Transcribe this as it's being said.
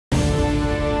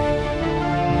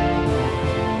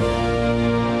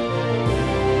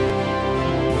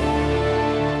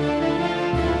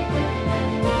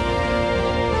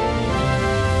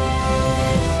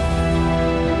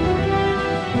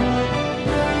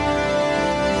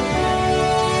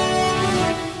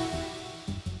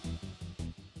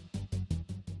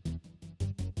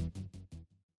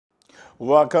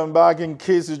Welcome back. In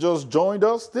case you just joined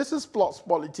us, this is Plus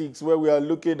Politics, where we are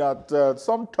looking at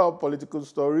some top political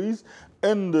stories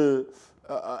in the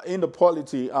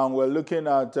polity, and we're looking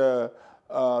at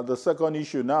the second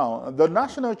issue now. The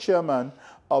national chairman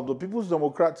of the People's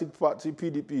Democratic Party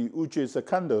 (PDP), Uche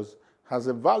Secondus, has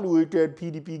evaluated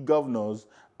PDP governors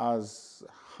as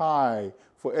high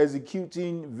for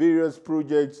executing various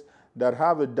projects that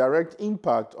have a direct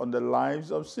impact on the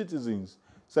lives of citizens.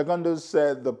 Secondus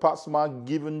said the pass mark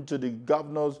given to the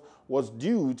governors was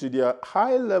due to their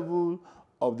high level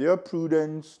of their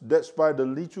prudence despite the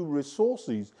little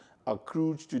resources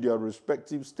accrued to their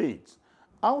respective states.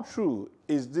 How true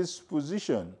is this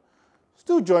position?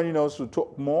 Still joining us to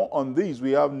talk more on this,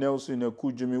 we have Nelson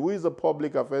Ekujimi, who is a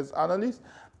public affairs analyst,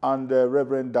 and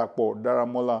Reverend Dapo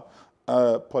Daramola,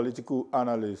 political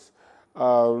analyst.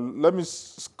 Let me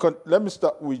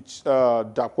start with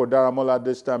Dapo Daramola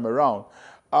this time around.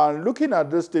 Looking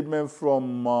at this statement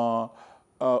from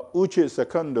Uche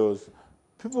Secondus,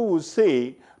 people will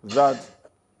say that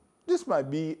this might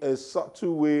be a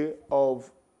subtle way of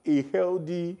a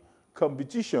healthy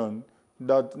competition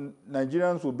that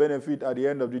Nigerians will benefit at the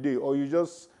end of the day, or you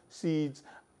just see it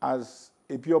as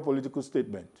a pure political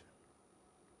statement?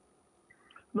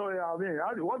 No, yeah, I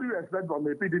mean, what do you expect from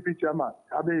a PDP chairman?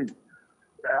 I mean,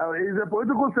 it's a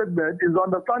political statement. It's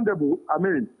understandable. I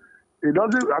mean, it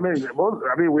doesn't.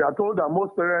 We are told that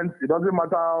most parents, it doesn't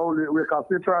matter how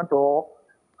recalcitrant or,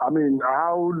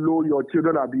 how low your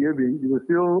children are behaving, you will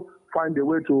still find a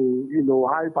way to,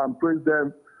 hype and praise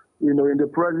them, in the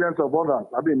presence of others.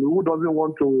 I mean, who doesn't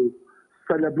want to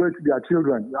celebrate their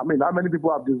children? I mean, how many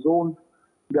people have disowned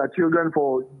their children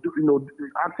for,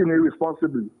 acting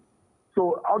irresponsibly?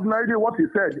 So ordinarily, what he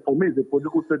said for me is a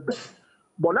political statement.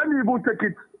 But let me even take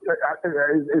it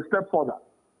a step further.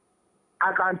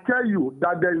 I can tell you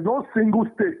that there is no single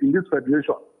state in this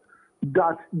federation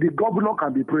that the governor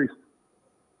can be praised.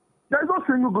 There is no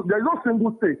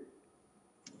single state.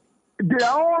 They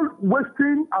are all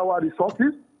wasting our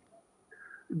resources.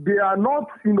 They are not,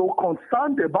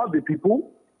 concerned about the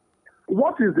people.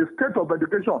 What is the state of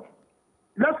education?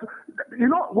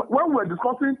 When we were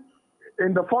discussing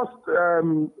in the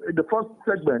first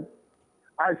segment,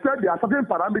 I said there are certain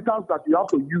parameters that you have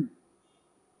to use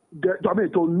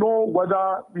to know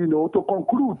whether, to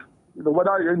conclude,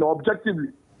 whether, objectively.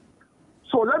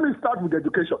 So let me start with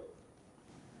education.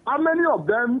 How many of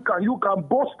them can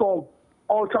boast of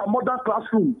ultra-modern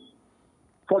classrooms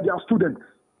for their students?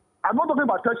 I'm not talking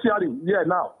about tertiary here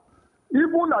now.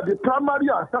 Even at the primary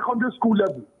and secondary school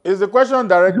level. Is the question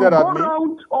directed at me? You go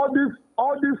around all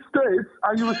these states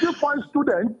and you will still find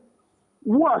students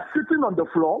who are sitting on the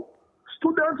floor,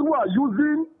 students who are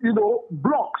using,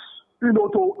 blocks,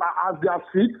 as their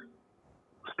seats,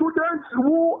 students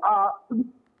who are,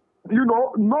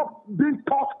 not being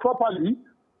taught properly.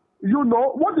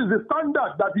 What is the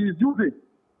standard that he is using?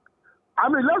 I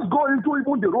mean, let's go into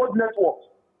even the road networks.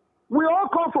 We all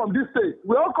come from this state.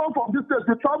 We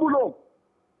travel home.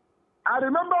 I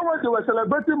remember when they were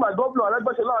celebrating my governor,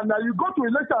 and now you go to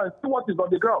election and see what is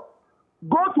on the ground.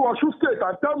 Go to Osun State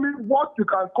and tell me what you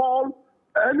can call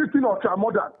anything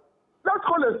ultra-modern. Let's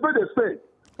call a spade a spade.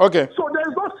 Okay. So there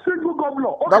is no single governor.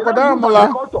 Okay, Dr.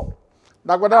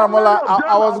 Daramola,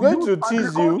 I was going to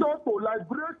tease you.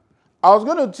 I was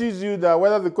going to tease you that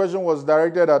whether the question was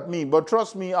directed at me, but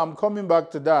trust me, I'm coming back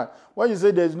to that. When you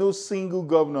say there's no single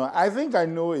governor, I think I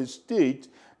know a state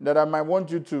that I might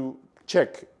want you to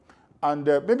check. And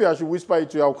maybe I should whisper it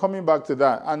to you. I'm coming back to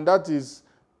that. And that is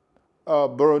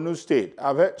Borno State.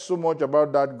 I've heard so much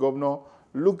about that governor.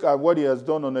 Look at what he has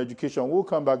done on education. We'll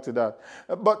come back to that.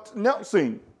 But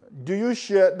Nelson, do you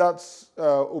share that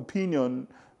opinion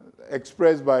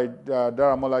expressed by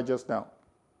Daramola just now?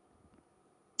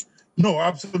 No,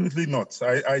 absolutely not.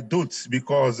 I don't,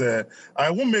 because I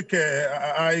won't make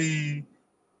I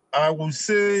will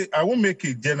say I won't make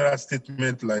a general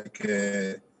statement like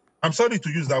I'm sorry to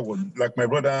use that word, like my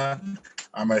brother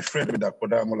and my friend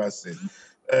Daramola said.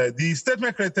 The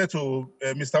statement credited to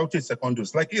Mr. Uche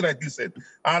Secondus, like he rightly said,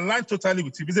 I align totally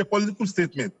with him. It's a political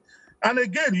statement. And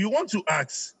again, you want to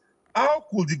ask, how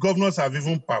could the governors have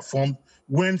even performed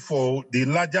when for the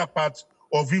larger part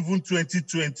of even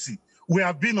 2020, we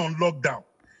have been on lockdown?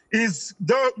 Is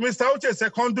Mr. Uche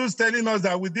Secondus telling us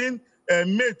that within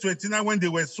May 29, when they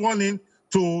were sworn in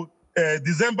to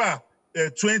December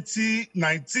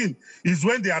 2019, is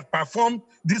when they had performed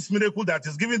this miracle that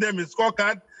is giving them a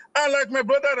scorecard? And like my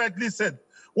brother rightly said,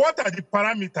 what are the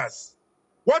parameters?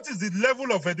 What is the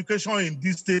level of education in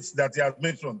these states that he has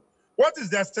mentioned? What is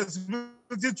the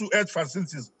accessibility to health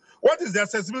facilities? What is the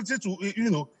accessibility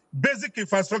to, basic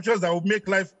infrastructures that will make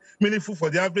life meaningful for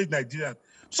the average Nigerian.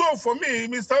 So for me,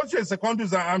 Mr. Uche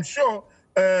Secondus, I'm sure,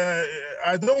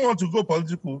 I don't want to go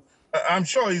political. I'm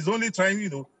sure he's only trying,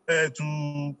 to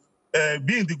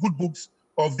be in the good books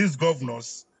of these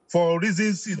governors for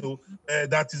reasons,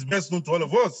 that is best known to all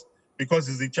of us, because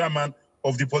he's the chairman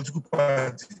of the political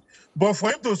party. But for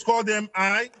him to score them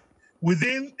high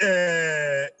within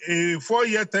a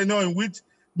 4-year tenure in which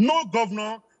no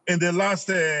governor in the last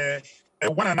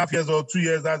 1.5 years or 2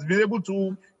 years has been able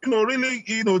to, really,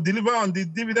 deliver on the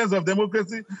dividends of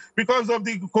democracy because of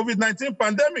the COVID-19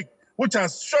 pandemic, which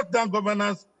has shut down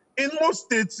governance in most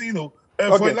states, for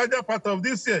a larger part of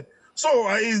this year. So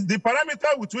is the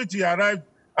parameter with which he arrived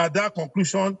at that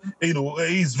conclusion,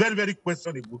 is very, very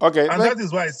questionable. Okay, and that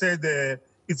is why I said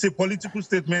it's a political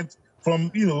statement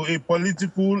from, a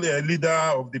political leader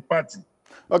of the party.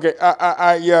 Okay,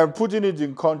 I am putting it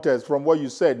in context from what you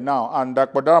said now, and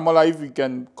Dr. Daramola, if we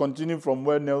can continue from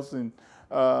where Nelson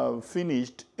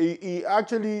finished, he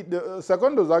actually,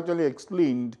 Secondus actually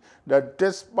explained that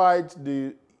despite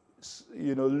the,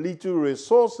 little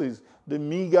resources, the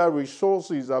meager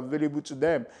resources available to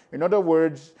them, in other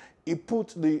words, he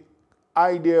put the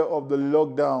idea of the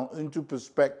lockdown into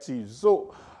perspective.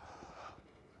 So,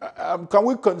 can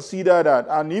we consider that?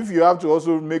 And if you have to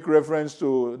also make reference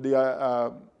to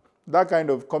the that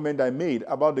kind of comment I made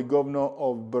about the governor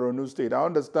of Borno State, I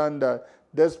understand that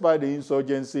despite the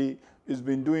insurgency, he's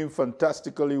been doing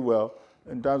fantastically well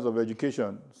in terms of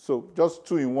education. So just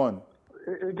 2 in 1.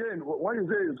 Again, when you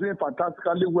say he's doing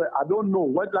fantastically well, I don't know.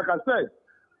 Like I said,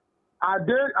 are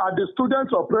the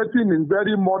students operating in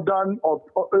very modern, are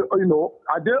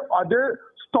they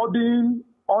studying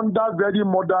under very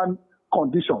modern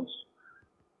conditions?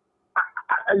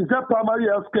 Is there primary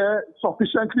health care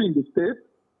sufficiently in the state?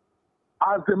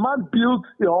 Has the man built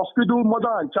a hospital,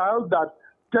 mother and child, that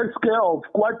takes care of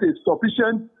quite a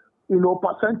sufficient,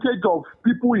 percentage of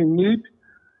people in need?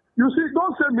 You see,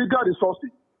 don't say meager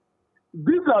resources. It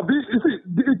is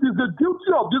the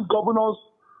duty of these governors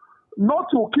not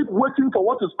to keep waiting for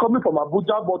what is coming from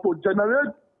Abuja, but to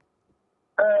generate,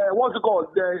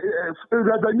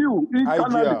 revenue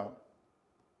internally. Idea.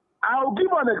 I'll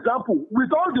give an example.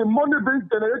 With all the money being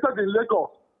generated in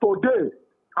Lagos today,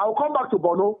 I'll come back to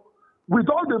Borno. With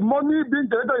all the money being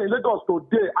generated in Lagos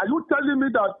today, are you telling me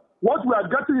that what we are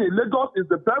getting in Lagos is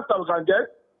the best that we can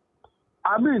get?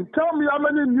 I mean, tell me how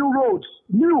many new roads,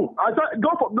 look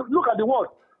at the word,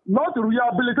 not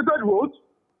rehabilitated roads,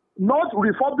 not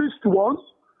refurbished ones.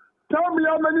 Tell me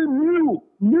how many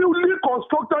newly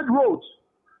constructed roads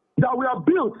that we have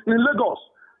built in Lagos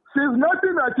since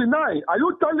 1999. Are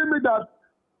you telling me that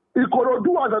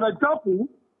Ikorodu, as an example,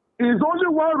 is only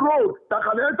one road that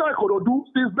can enter Ikorodu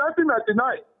since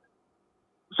 1999?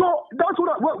 So that's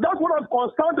what I'm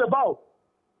concerned about.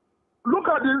 Look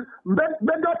at the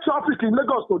mega traffic in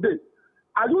Lagos today.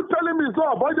 Are you telling me it's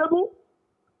not avoidable?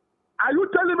 Are you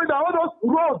telling me that all those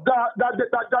roads that they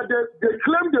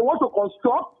claim they want to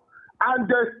construct and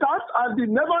they start and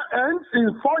it never ends in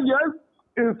 4 years,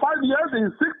 in 5 years, in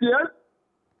 6 years?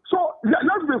 So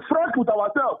let's be frank with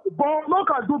ourselves. Borno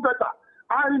can do better.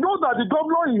 I know that the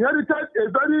governor inherited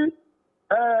a very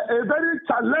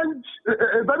challenged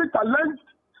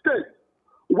state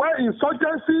where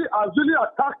insurgency has really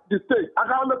attacked the state. I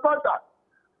can understand that.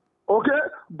 Okay?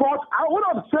 But what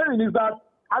I'm saying is that,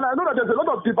 and I know that there's a lot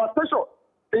of devastation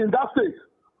in that state.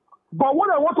 But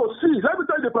what I want to see, let me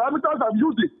tell you the parameters I'm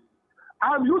using.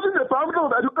 I'm using the parameter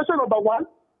of education, number 1.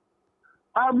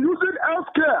 I'm using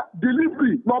healthcare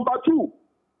delivery, number 2.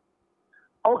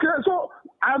 Okay, so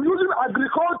I'm using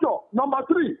agriculture, number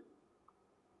 3.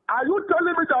 Are you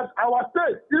telling me that our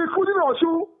state, including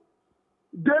Oshu,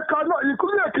 they cannot,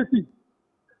 including Ekiti,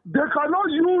 they cannot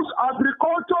use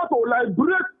agriculture to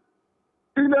liberate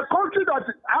in a country that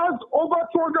has over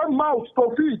 200 mouths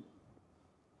to feed?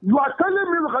 You are telling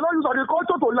me we cannot use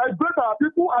agriculture to liberate our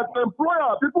people and to employ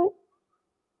our people?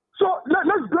 So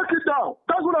let's break it down.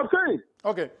 That's what I'm saying.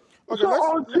 Okay. So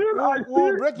until I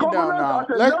see government at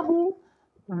a level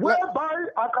whereby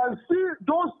I can see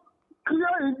those clear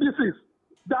indices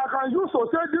that I can use to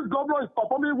say this governor is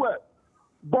performing well.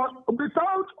 But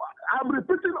without, I'm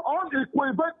repeating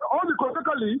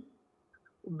unequivocally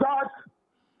that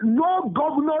no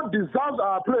governor deserves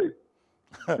our place.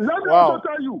 Let me also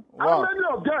tell you, how many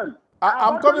of them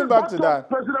I'm coming back to that.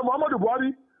 President Muhammadu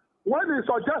Buhari, when he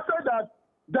suggested that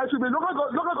there should be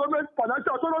local government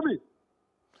financial autonomy.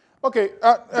 Okay,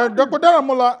 Dr.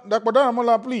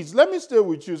 Daramola, please, let me stay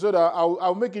with you so that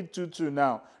I'll make it 2-2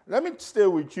 now. Let me stay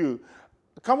with you.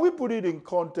 Can we put it in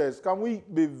context? Can we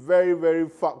be very, very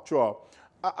factual?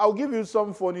 I'll give you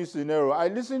some funny scenario. I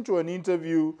listened to an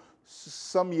interview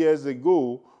some years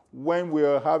ago when we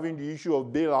were having the issue of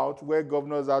bailout, where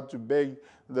governors had to beg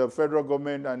the federal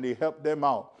government and they helped them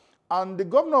out. And the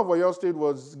governor of Oyo State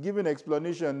was giving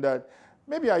explanation that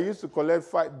maybe I used to collect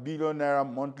 5 billion naira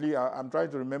monthly. I'm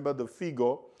trying to remember the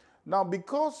figure. Now,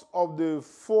 because of the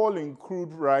fall in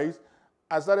crude price,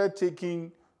 I started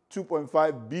taking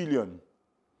 2.5 billion.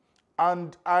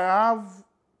 And I have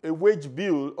a wage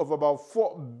bill of about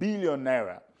 4 billion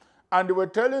naira. And they were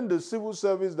telling the civil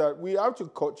service that we have to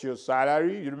cut your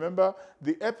salary. You remember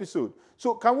the episode?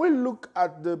 So can we look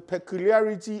at the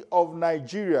peculiarity of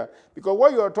Nigeria? Because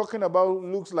what you are talking about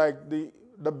looks like the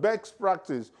best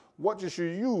practice, what you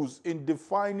should use in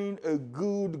defining a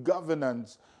good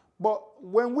governance. But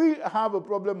when we have a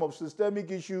problem of systemic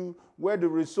issue where the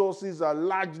resources are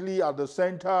largely at the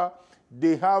center,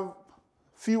 they have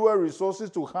fewer resources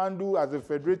to handle as a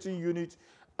federating unit,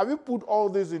 have you put all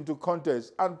this into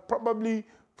context and probably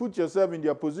put yourself in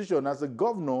their position as a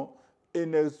governor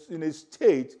in a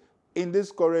state in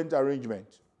this current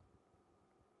arrangement?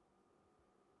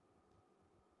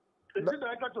 Is it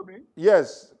directed to me?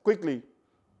 Yes, quickly.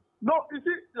 No, you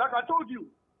see, like I told you,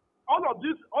 all of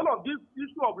this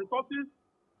issue of resources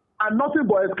are nothing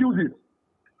but excuses.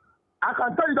 I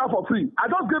can tell you that for free. I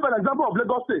just gave an example of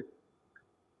Lagos State.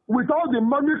 With all the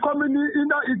money coming in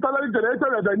the internally generated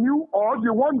revenue or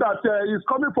the one that is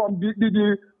coming from the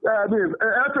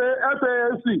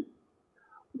FAAC,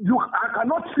 I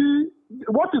cannot see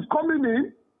what is coming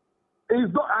in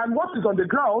and what is on the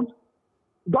ground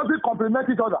doesn't complement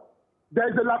each other. There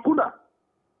is a lacuna.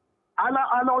 And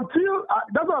until,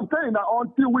 that's what I'm saying, that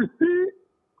until we see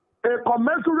a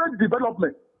commensurate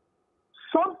development,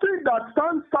 something that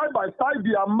stands side by side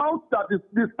the amount that is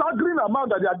the staggering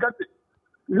amount that they are getting.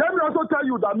 Let me also tell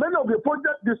you that many of the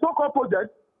projects, the so-called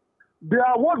projects, they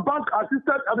are World Bank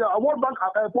assisted, World Bank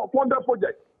funded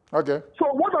projects. Okay.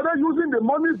 So what are they using the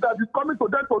money that is coming to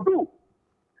them to do?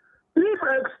 If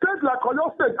a state like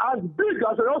Oyo State, as big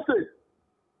as Oyo State,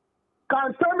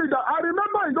 can tell me that, I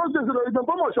remember in those days in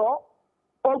Ogbomoso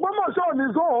on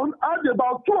his own had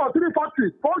about 2 or 3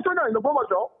 factories functioning in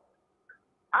Ogbomoso.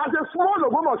 As a small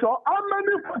Ogbomoso, how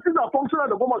many factories are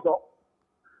functioning in Ogbomoso?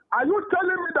 Are you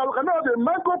telling me that we cannot have a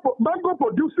mango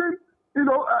producing,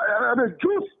 mango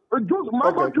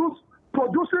juice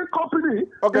producing company in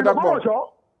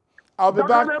Ogbomoso? I'll be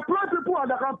back. Can employ people and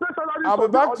they can pay salaries. I'll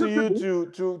be back to you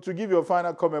to give your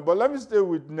final comment. But let me stay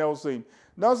with Nelson.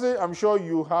 Nelson, I'm sure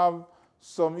you have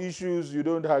some issues you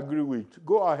don't agree with.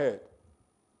 Go ahead.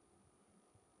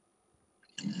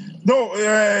 No,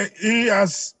 he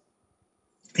has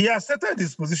stated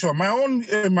his position. My own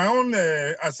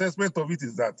assessment of it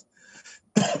is that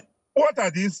what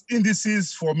are these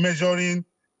indices for measuring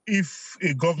if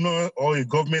a governor or a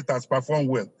government has performed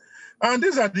well? And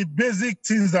these are the basic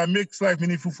things that makes life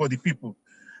meaningful for the people.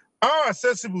 How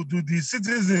accessible do the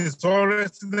citizens or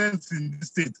residents in the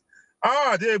state?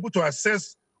 How are they able to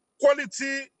access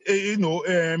quality,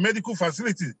 medical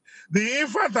facilities? The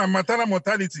infant and maternal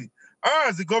mortality, how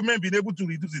has the government been able to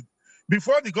reduce it?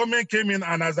 Before the government came in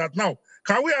and as at now,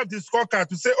 can we have the scorecard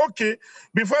to say, okay,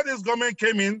 before this government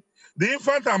came in, the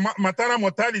infant and maternal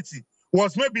mortality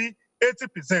was maybe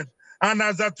 80%, and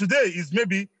as at today is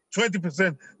maybe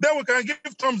 20%. Then we can give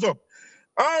thumbs up.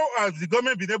 How has the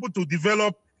government been able to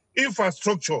develop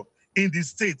infrastructure in the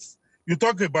states? You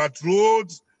talk about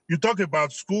roads, you talk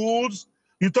about schools,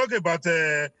 you talk about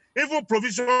even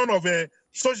provision of a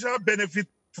social benefit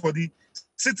for the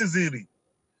citizenry.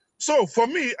 So for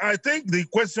me, I think the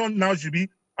question now should be,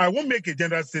 I won't make a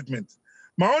general statement.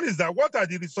 My own is that what are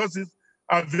the resources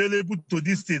available to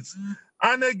these states?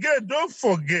 And again, don't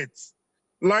forget,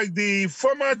 like the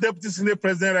former Deputy Senate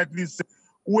President rightly said,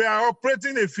 we are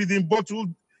operating a feeding bottle,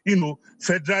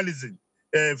 federalism,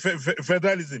 in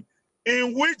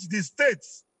which the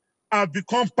states have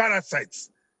become parasites,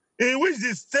 in which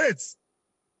the states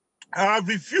have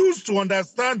refused to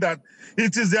understand that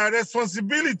it is their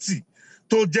responsibility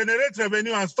to generate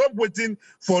revenue and stop waiting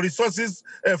for resources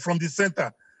from the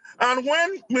center. And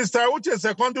when Mr. Uche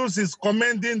Secondus is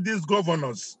commending these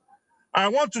governors, I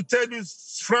want to tell you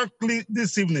frankly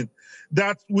this evening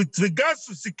that with regards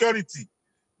to security,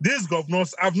 these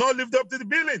governors have not lived up to the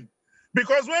billing.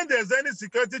 Because when there's any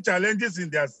security challenges in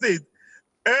their state,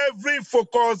 every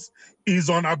focus is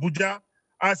on Abuja,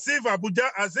 as if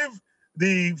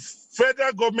the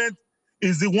federal government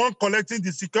is the one collecting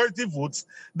the security votes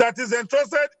that is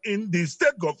entrusted in the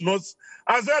state governors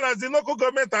as well as the local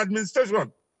government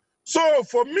administration. So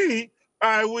for me,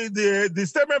 the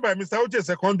statement by Mr. Uche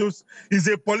Secondus is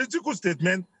a political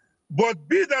statement, but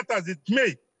be that as it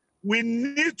may, we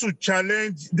need to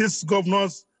challenge these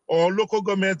governors or local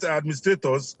government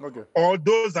administrators or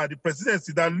those at the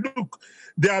presidency that look,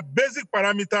 there are basic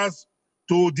parameters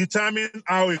to determine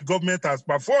how a government has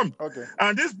performed.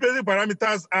 And these basic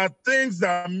parameters are things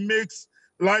that makes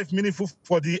life meaningful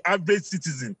for the average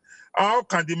citizen. How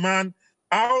can the man,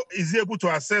 how is he able to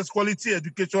access quality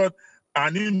education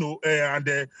and,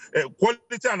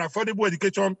 quality and affordable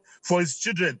education for his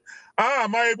children? How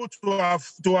am I able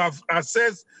to have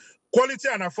access quality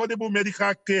and affordable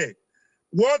medical care?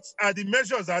 What are the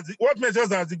measures? What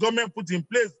measures has the government put in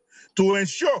place to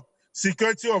ensure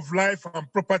security of life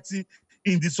and property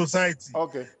in the society?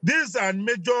 These are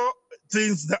major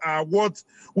things that are what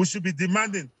we should be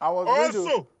demanding.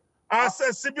 Also,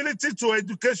 accessibility to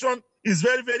education is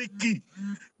very, very key,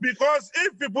 because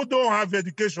if people don't have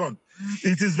education,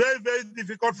 it is very, very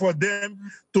difficult for them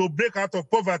to break out of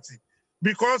poverty.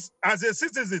 Because as a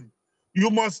citizen, you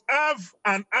must have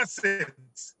an asset.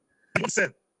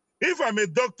 If I'm a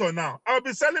doctor now, I'll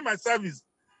be selling my service.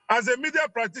 As a media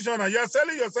practitioner, you're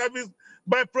selling your service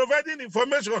by providing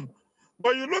information.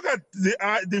 But you look at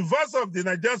the verse of the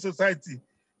Nigerian society,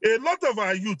 a lot of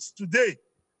our youths today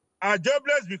are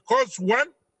jobless because, one,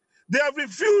 they have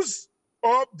refused,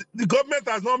 or the government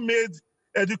has not made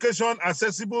education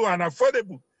accessible and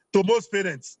affordable to most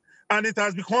parents. And it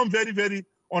has become very, very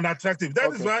unattractive.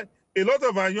 That is why a lot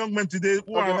of our young men today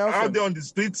who are out there on the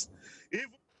streets.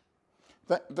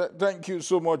 Thank you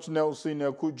so much, Nelson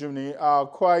Kujumni.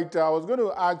 I was going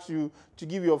to ask you to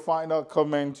give your final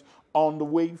comment on the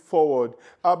way forward,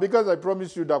 because I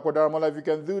promised you, Dr. Daramola, if you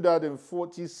can do that in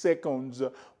 40 seconds,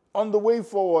 on the way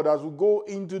forward as we go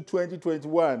into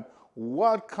 2021,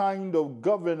 what kind of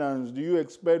governance do you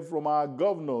expect from our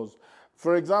governors?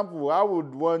 For example, I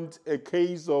would want a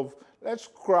case of, let's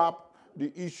scrap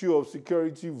the issue of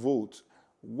security votes.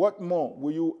 What more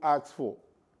will you ask for?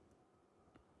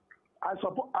 I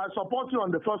support you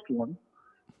on the first one.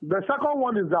 The second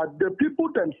one is that the people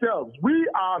themselves, we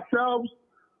ourselves,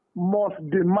 must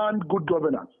demand good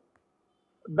governance.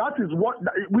 That is what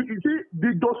you see,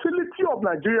 the docility of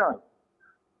Nigerians.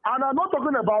 And I'm not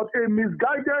talking about a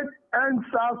misguided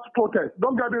NSAS protest.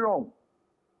 Don't get me wrong.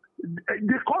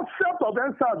 The concept of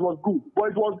NSAS was good,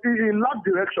 but it was in lack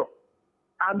direction.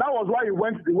 And that was why it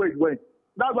went the way it went.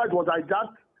 That's why it was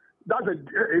hijacked. That's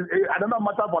another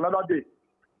matter for another day.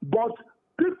 But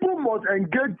people must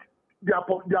engage their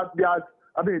political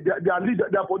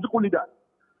leaders.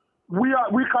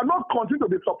 We cannot continue to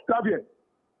be subservient.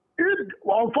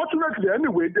 Unfortunately,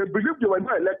 anyway, they believe they were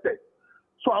not elected.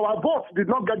 So our votes did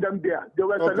not get them there. They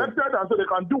were selected, and so they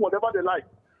can do whatever they like.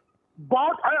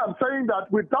 But I am saying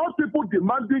that without people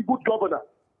demanding good governance,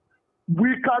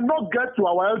 we cannot get to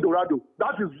our El Dorado.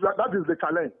 That is the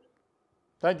challenge.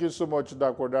 Thank you so much,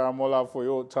 Dr. Daramola, for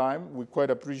your time. We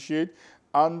quite appreciate.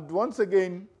 And once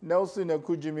again, Nelson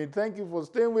Kujumni, thank you for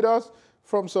staying with us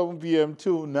from 7 p.m.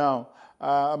 till now.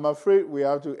 I'm afraid we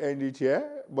have to end it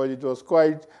here, but it was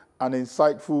quite an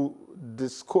insightful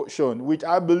discussion, which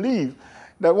I believe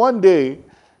that one day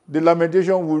the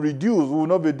lamentation will reduce, will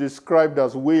not be described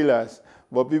as wailers,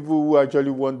 but people who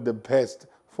actually want the best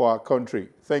for our country.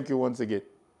 Thank you once again.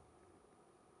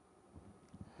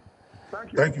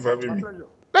 Thank you for having me.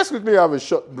 Let's quickly have a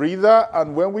short breather,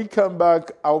 and when we come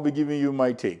back, I'll be giving you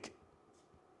my take.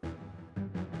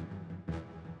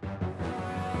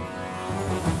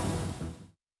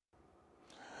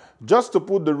 Just to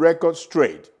put the record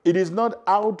straight, it is not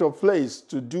out of place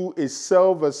to do a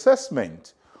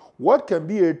self-assessment. What can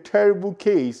be a terrible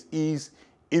case is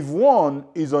if one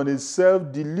is on a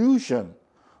self-delusion.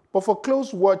 But for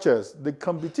close watchers, the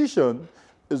competition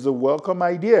is a welcome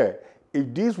idea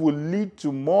if this will lead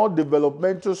to more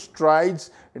developmental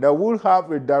strides that will have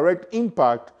a direct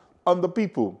impact on the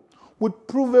people. With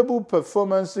provable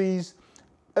performances,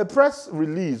 a press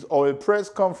release or a press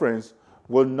conference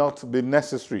will not be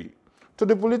necessary. To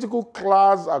the political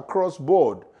class across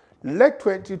board, let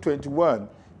 2021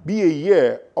 be a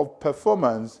year of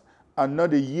performance and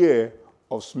not a year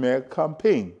of smear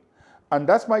campaign. And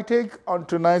that's my take on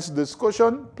tonight's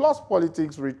discussion. Plus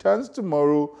Politics returns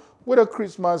tomorrow with a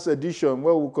Christmas edition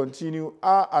where we'll continue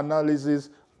our analysis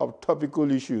of topical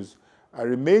issues. I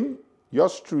remain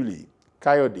yours truly,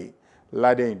 Kayode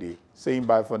Ladende, saying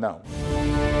bye for now.